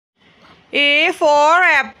A for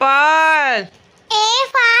apple. A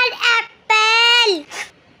for apple.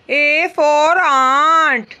 A for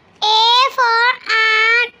aunt. A for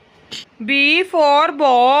ant. B for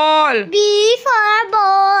ball. B for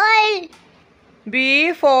ball.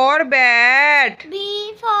 B for bat.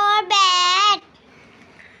 B for bat.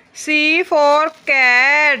 C for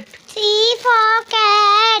cat. C for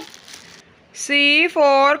cat. C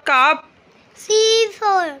for cup. C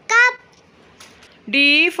for cup.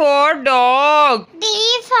 D for dog. D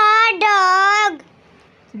for dog.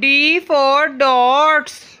 D for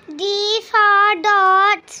dots. D for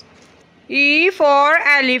dots. E for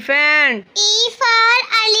elephant. E for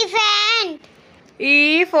elephant.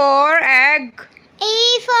 E for egg.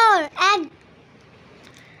 E for egg.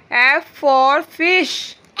 F for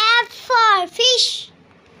fish. F for fish.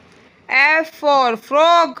 F for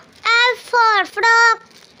frog. F for frog.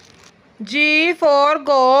 G for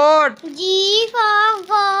goat. G for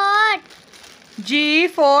goat. G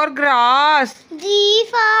for grass. G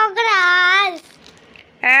for grass.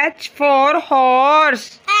 H for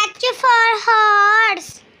horse. H for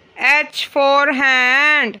horse. H for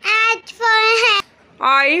hand. H for hand.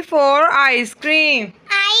 I for ice cream.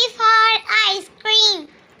 I for ice cream.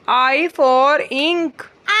 I for ink.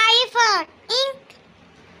 I for ink.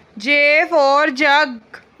 J for jug.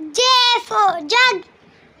 J for jug.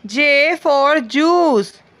 J for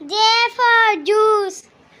juice. J for juice.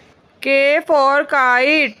 K for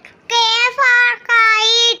kite. K for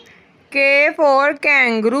kite. K for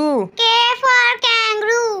kangaroo. K for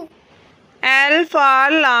kangaroo. L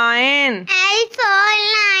for lion. L for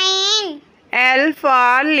lion. L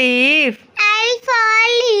for leaf. L for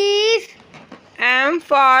leaf. M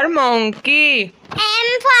for monkey. M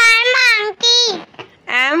for monkey.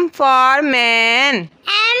 M for man.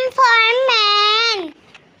 M for man.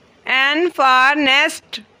 N for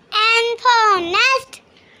nest. N for nest.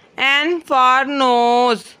 N for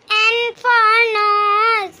nose. N for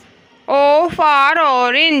nose. O for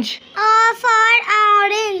orange. O for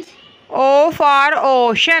orange. O for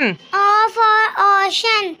ocean. O for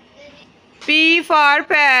ocean. P for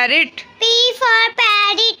parrot. P for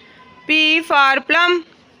parrot. P for plum.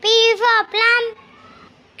 P for plum.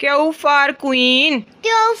 Q for queen.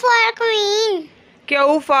 Q for queen.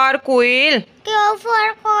 Q for quail. Q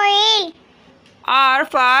for quail. R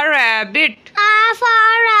for rabbit. R for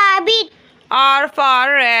rabbit. R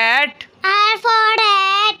for rat. R for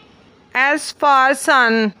rat. S for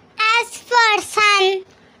sun. S for sun.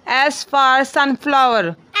 S for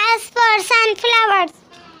sunflower. S for sunflowers.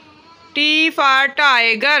 T for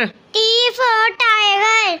tiger. T for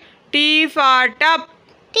tiger. T for tub.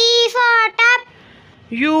 T for tub.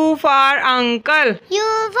 U for uncle. U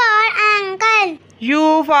for uncle.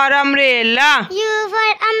 U for umbrella. U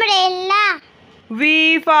for umbrella.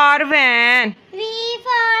 V for van. V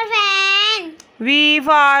for van. V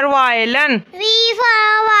for violin. V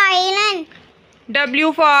for violin.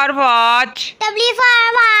 W for watch. W for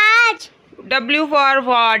watch. W for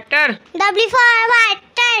water. W for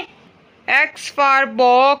water. X for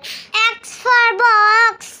box. X for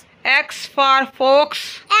box. X for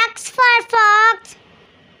fox. X for fox.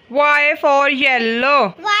 Y for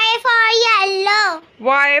yellow. Y for yellow.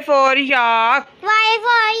 Y for yak. Y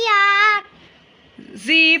for yak.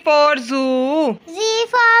 Z for zoo. Z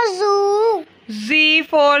for zoo. Z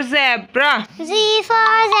for zebra. Z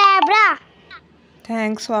for zebra.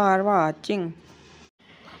 Thanks for watching.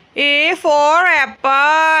 A for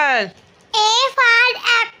apple. A for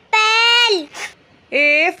apple.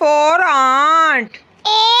 A for aunt.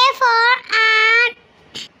 A for ant.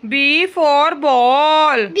 B for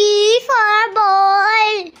ball. B for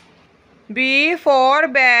ball. B for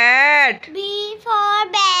bat. B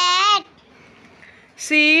for bat.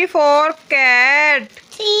 C for cat.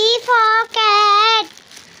 C for cat.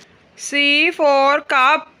 C for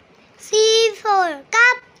cup. C for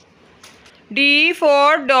cup. D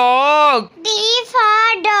for dog. D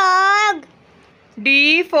for dog.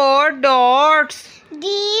 D for dots.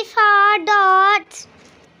 D for dots.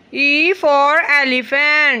 E for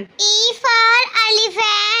elephant. E for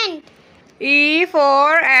elephant. E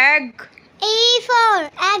for egg. E for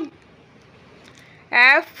egg.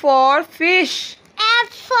 F for fish. F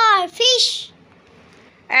for fish.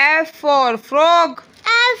 F for frog.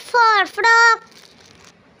 F for frog.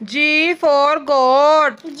 G for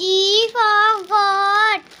goat. G for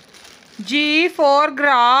goat. G for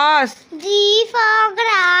grass. G for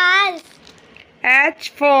grass. H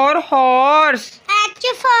for horse. H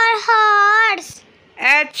for horse.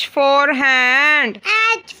 H for hand.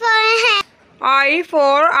 H for hand. I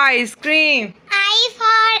for ice cream. I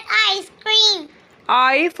for ice cream.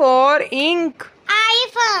 I for ink. I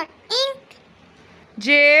for ink.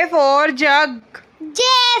 J for jug. J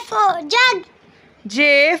for jug.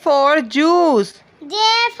 J for juice. J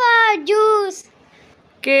for juice.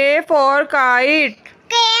 K for kite.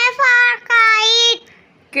 K for kite.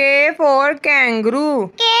 K for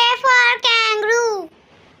kangaroo. K for kangaroo.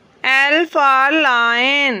 L for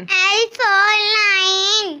lion. L for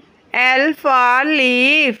lion. L for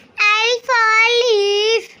leaf. L for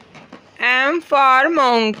leaf. M for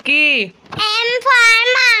monkey. M for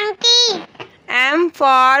monkey. M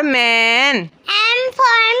for man. M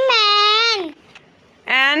for man.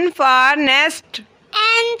 N for nest.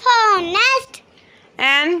 N for nest.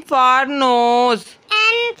 N for nose.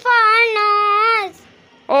 N for nose.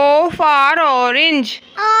 O for orange.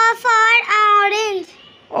 O for orange.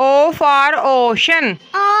 O for ocean.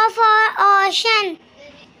 O for ocean.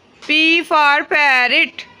 P for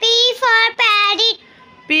parrot. P for parrot.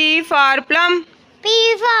 P for plum. P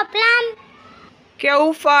for plum.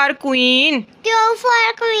 Q for queen. Q for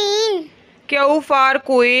queen. Q for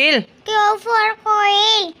quail. Q for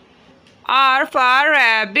quail. R for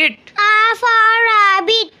rabbit. R for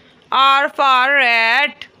rabbit. R for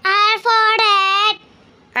rat. R for rat.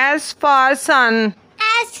 S for sun.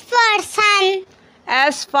 S for sun.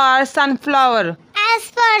 S for sunflower.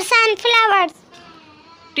 S for sunflowers.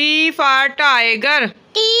 T for tiger.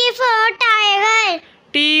 T for tiger.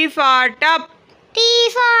 T for tub. T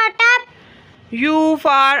for tub. U for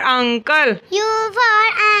uncle. U for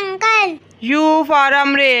uncle. U for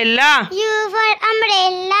umbrella. U for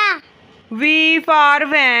umbrella. V for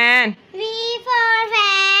van. V for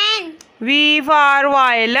van. V for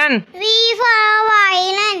violin. V for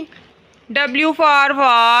violin. W for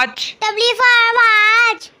watch. W for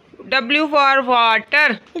watch. W for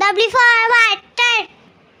water. W for water.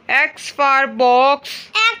 X for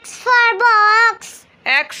box. X for box.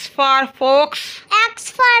 X for fox.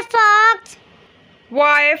 X for fox.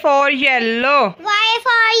 Y for yellow. Y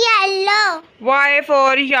for yellow. Y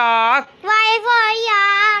for yak. Y for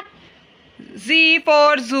yak. Z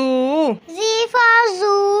for zoo. Z for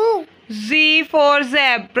zoo. Z for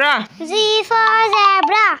zebra. Z for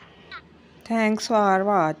zebra. Thanks for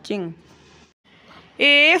watching.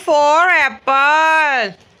 A for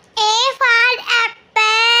apple. A for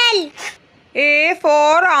apple. A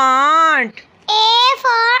for ant. A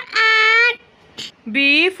for ant.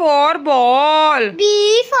 B for ball.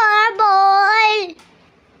 B for ball.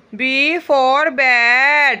 B for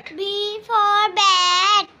bat. B for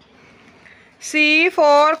bat. C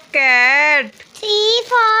for cat. C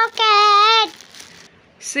for cat.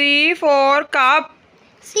 C for cup.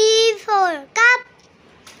 C for cup.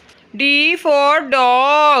 D for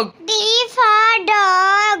dog. D for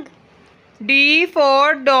dog. D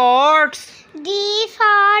for dots. D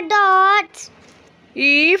for dots.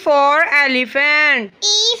 E for elephant.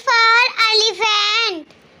 E for elephant.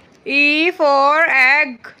 E for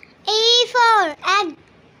egg. E for egg.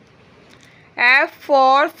 F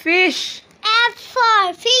for fish. F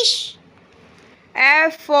for fish.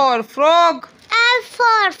 F for frog. F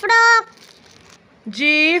for frog.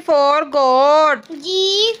 G for goat.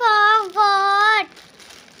 G for goat.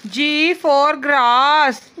 G for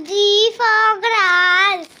grass. G for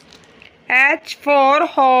grass. H for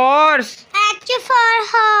horse. H for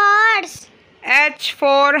horse. H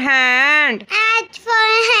for hand. H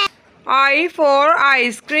for hand. I for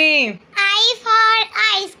ice cream. I for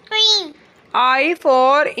ice cream. I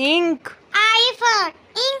for ink. I for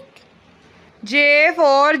ink. J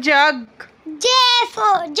for jug. J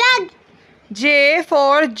for jug. J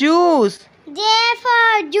for juice. J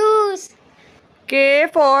for juice. K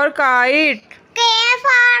for kite. K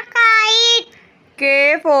for kite.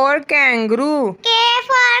 K for kangaroo. K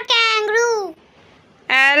for kangaroo.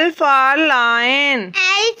 L for lion.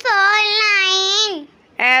 L for lion.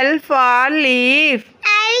 L for leaf.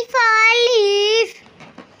 L for leaf.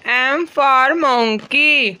 M for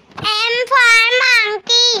monkey. M for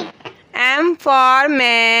monkey. M for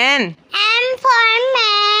man. M for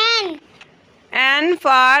man. N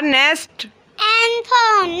for nest. N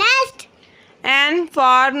for nest. N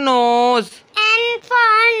for nose. N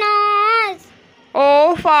for nose.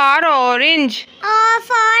 O for orange. O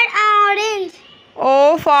for orange.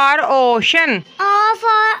 O for ocean. O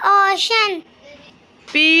for ocean.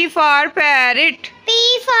 P for parrot.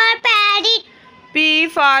 P for parrot. P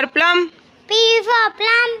for plum. P for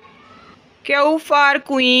plum. Q for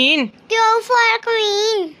queen. Q for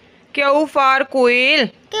queen. Q for quail.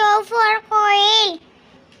 Q for quail.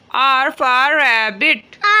 R for rabbit.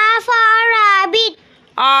 R for rabbit.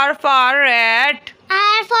 R for rat.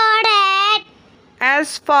 R for rat.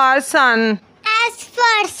 S for sun. S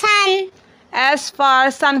for sun. S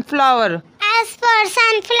for sunflower. S for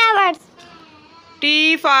sunflowers.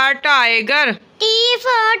 T for tiger. T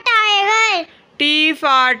for tiger. T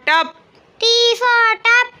for tub. T for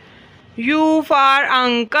tub. U for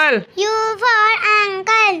uncle. U for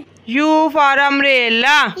uncle. U for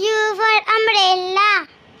umbrella. U for umbrella.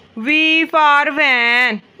 V for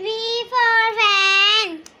van. V for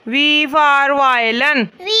van. V for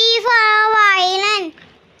violin. V for violin.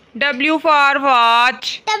 W for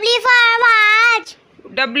watch. W for watch.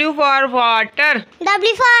 W for water.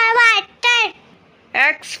 W for water.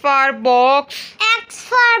 X for box. X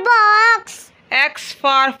for box. X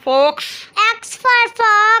for fox. X for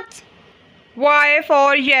fox. Y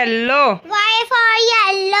for yellow. Y for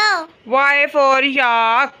yellow. Y for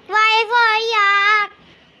yark. Y for yark.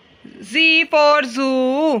 Z for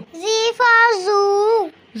zoo. Z for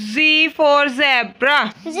zoo. Z for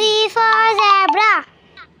zebra. Z for zebra.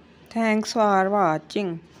 Thanks for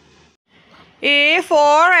watching. A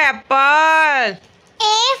for apple.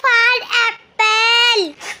 A for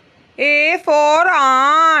apple. A for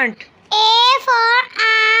ant. A for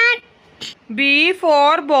ant. B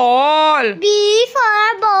for ball. B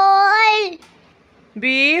for ball.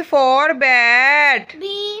 B for bat.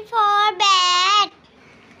 B for bat.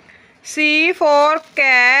 C for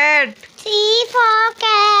cat. C for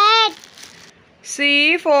cat.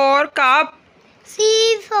 C for cup.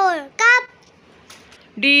 C for cup.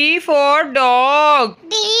 D for dog.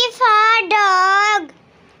 D for dog.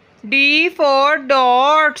 D for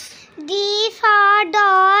dots. D for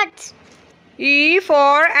dots. E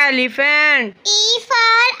for elephant. E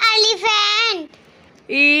for elephant.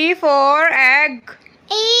 E for egg.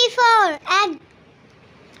 E for egg.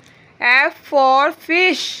 F for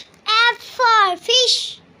fish. F for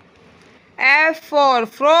fish. F for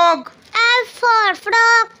frog. F for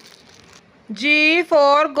frog. G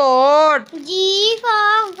for goat. G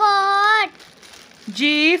for goat.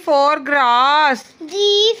 G for grass.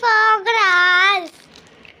 G for grass.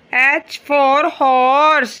 H for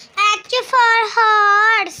horse. H for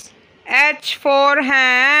horse. H for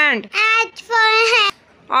hand. H for hand.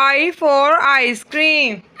 I for ice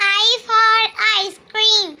cream. I for ice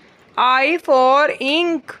cream. I for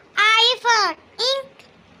ink. I for ink.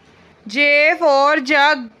 J for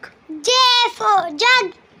jug. J for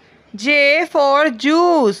jug. J for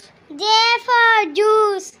juice. J for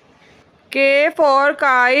juice. K for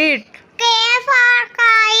kite. K for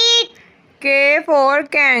kite. K for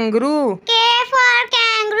kangaroo. K for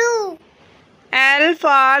kangaroo. L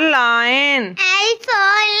for lion. L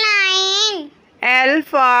for lion. L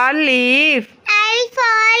for leaf. L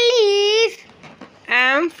for leaf.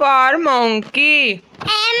 M for monkey.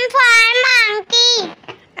 M for monkey.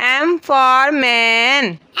 M for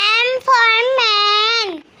man. M for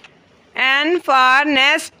man. N for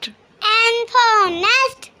nest. N for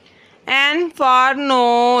nest. N for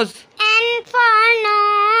nose. N for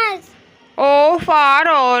nose. O for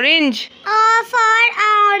orange. O for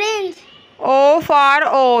orange. O for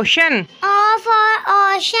ocean. O for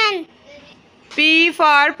ocean. P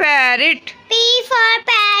for parrot. P for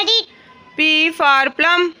parrot. P for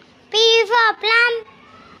plum. P for plum.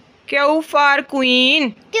 Q for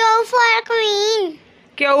queen. Q for queen.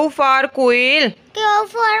 Q for quail. Q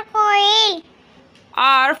for quail.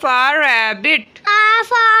 R for rabbit. R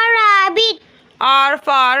for rabbit. R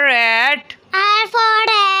for rat. R for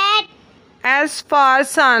rat. S for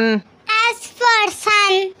sun. S for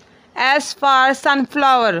sun. S for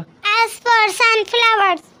sunflower. S for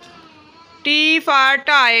sunflowers. T for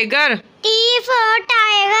tiger. T for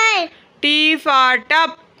tiger. T for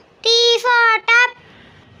tub. T for tub.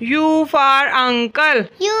 U for uncle.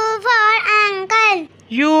 U for uncle.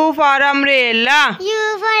 U for umbrella. U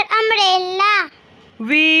for umbrella.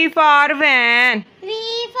 V for van. V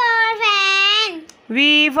for van.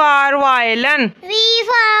 V for violin. V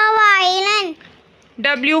for violin.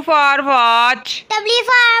 W for watch. W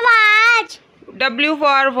for watch. W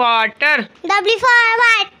for water. W for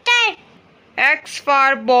water. X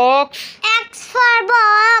for box. X for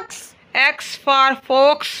box. X for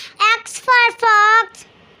fox. X for fox.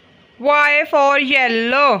 Y for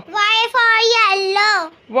yellow. Y for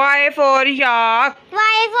yellow. Y for yark.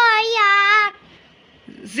 Y for yark.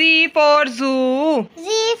 Z for zoo.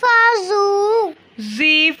 Z for zoo.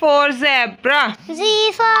 Z for zebra.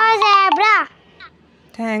 Z for zebra.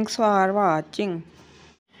 Thanks for watching.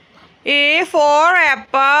 A for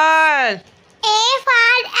apple. A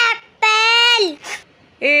for apple.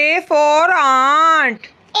 A for ant.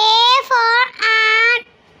 A for ant.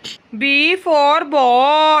 B for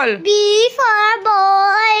ball. B for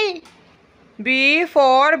ball. B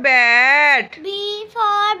for bat. B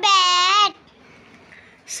for bat.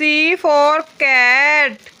 C for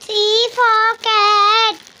cat. C for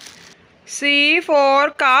cat. C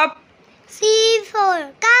for cup. C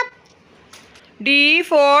for cup. D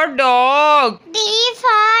for dog. D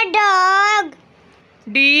for dog.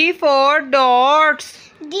 D for dots.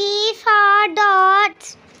 D for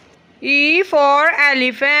dots. E for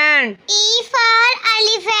elephant. E for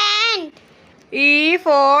elephant. E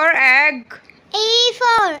for egg. E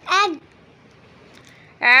for egg.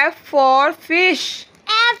 F for fish.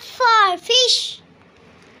 F for fish.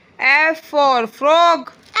 F for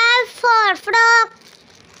frog. F for frog.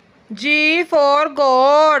 G for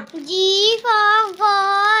goat. G for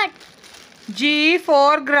goat. G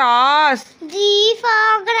for grass. G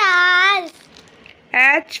for grass.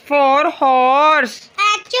 H for horse.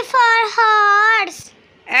 H for horse.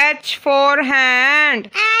 H for hand.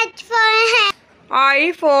 H for hand.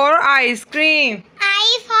 I for ice cream.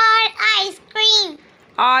 I for ice cream.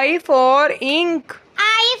 I for ink.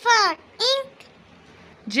 I for ink.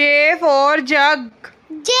 J for jug.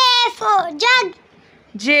 J for jug.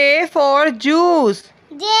 J for juice.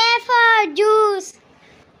 J for juice.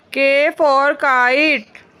 K for kite.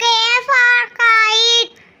 K for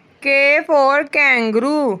kite. K for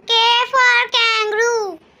kangaroo. K for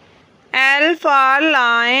kangaroo. L for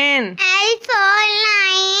lion. L for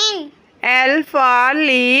lion. L for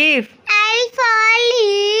leaf. L for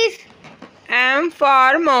leaf. M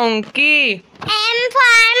for monkey. M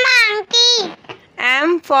for monkey.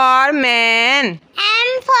 M for man.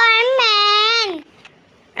 M for man.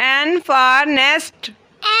 N for nest.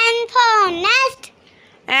 N for nest.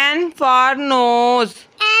 N for nose.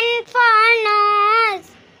 N for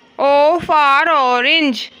nose. O for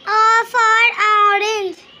orange. O for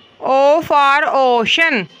orange. O for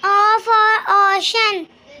ocean. O for ocean.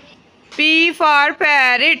 P for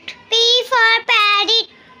parrot. P for parrot.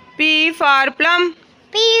 P for plum.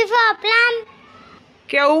 P for plum.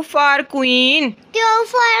 Q for queen. Q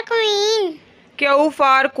for queen. Q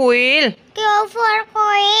for quail. Q for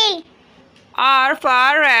quail. R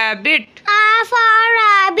for rabbit. R for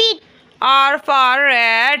rabbit. R for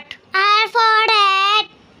rat. R for rat.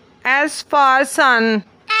 S for sun.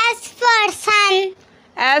 S for sun.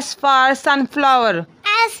 S for sunflower.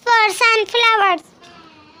 S for sunflowers.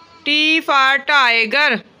 T for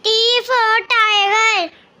tiger. T for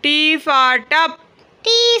tiger. T for tub. T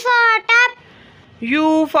for tub.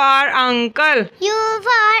 U for uncle. U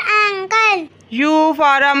for uncle. U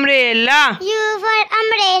for umbrella. U for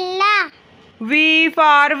umbrella. V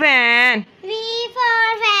for van. V for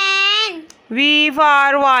van. V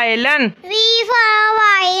for violin. V for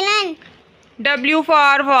violin. W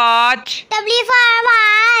for watch. W for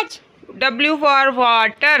watch. W for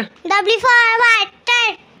water. W for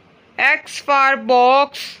water. X for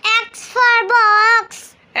box. X for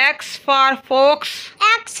box. X for fox.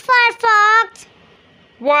 X for fox.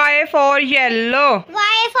 Y for yellow.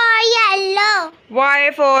 Y for yellow.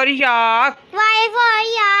 Y for yak. Y for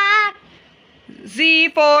yak. Z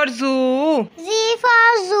for zoo. Z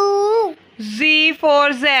for zoo. Z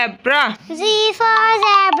for zebra. Z for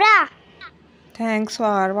zebra. Thanks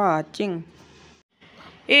for watching.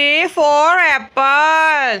 A for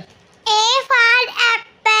apple. A for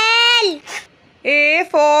apple. A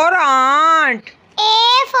for ant.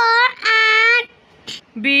 A for ant.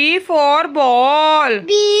 B for ball.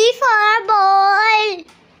 B for ball.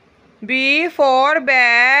 B for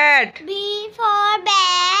bat. B for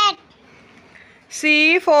bat.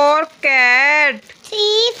 C for cat. C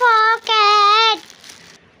for cat.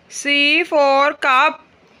 C for cup.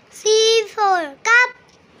 C for cup.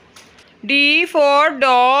 D for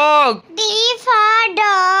dog. D for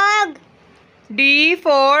dog. D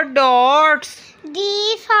for dots.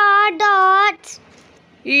 D for dots.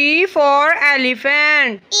 E for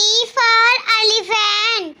elephant. E for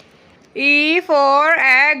elephant. E for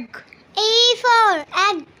egg. E for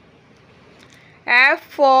egg. F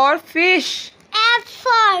for fish. F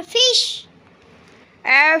for fish.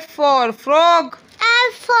 F for frog.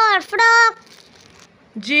 F for frog.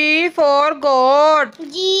 G for goat.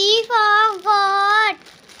 G for goat.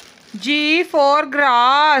 G for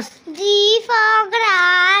grass. G for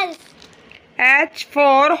grass. H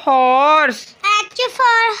for horse. H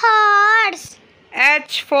for horse.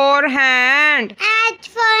 H for hand. H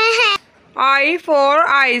for hand. I for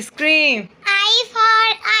ice cream. I for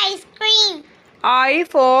ice cream. I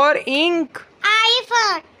for ink. I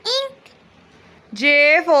for ink.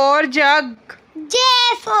 J for jug. J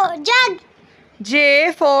for jug.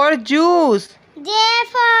 J for juice. J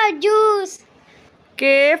for juice.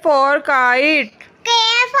 K for kite. K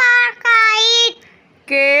for kite.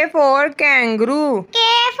 K for kangaroo. K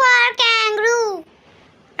for kangaroo.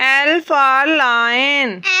 L for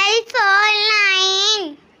lion. L for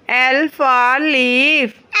lion. L for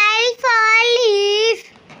leaf. L for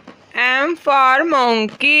leaf. M for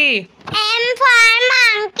monkey. M for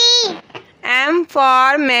monkey. M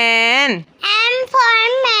for man. M for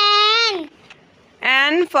man.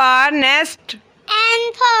 N for nest. N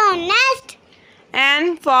for nest.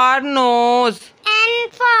 N for nose. N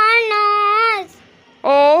for nose.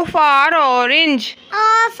 O for orange.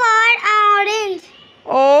 O for orange.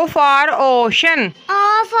 O for ocean. O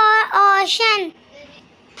for ocean.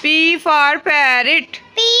 P for parrot.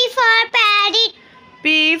 P for parrot.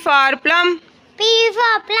 P for plum. P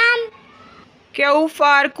for plum. Q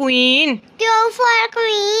for queen. Q for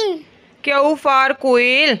queen. Q for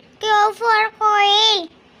quail. Q for quail.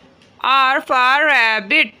 R for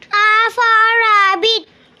rabbit. R for rabbit.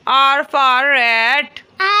 R for rat.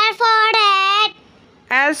 R for rat.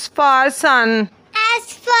 S for sun.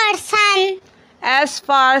 S for sun. S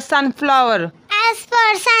for sunflower. S for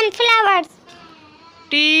sunflowers.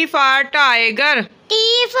 T for tiger. T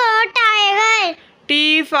for tiger.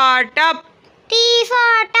 T for tub. T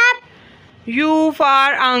for tub. U for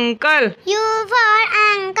uncle. U for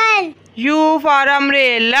uncle. U for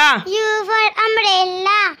umbrella. U for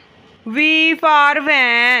umbrella. V for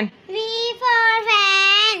van. V for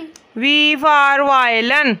van. V for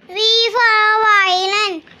violin. V for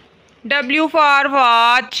violin. W for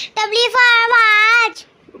watch. W for watch.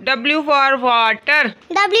 W for water.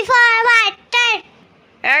 W for water.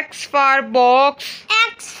 X for box.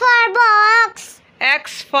 X for box.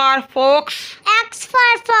 X for fox. X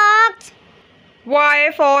for fox.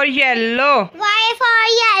 Y for yellow. Y for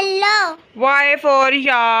yellow. Y for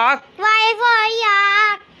yark. Y for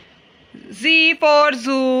yark. Z for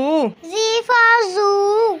zoo. Z for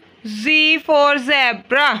zoo. Z for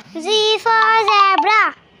zebra. Z for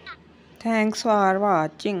zebra. Thanks for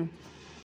watching.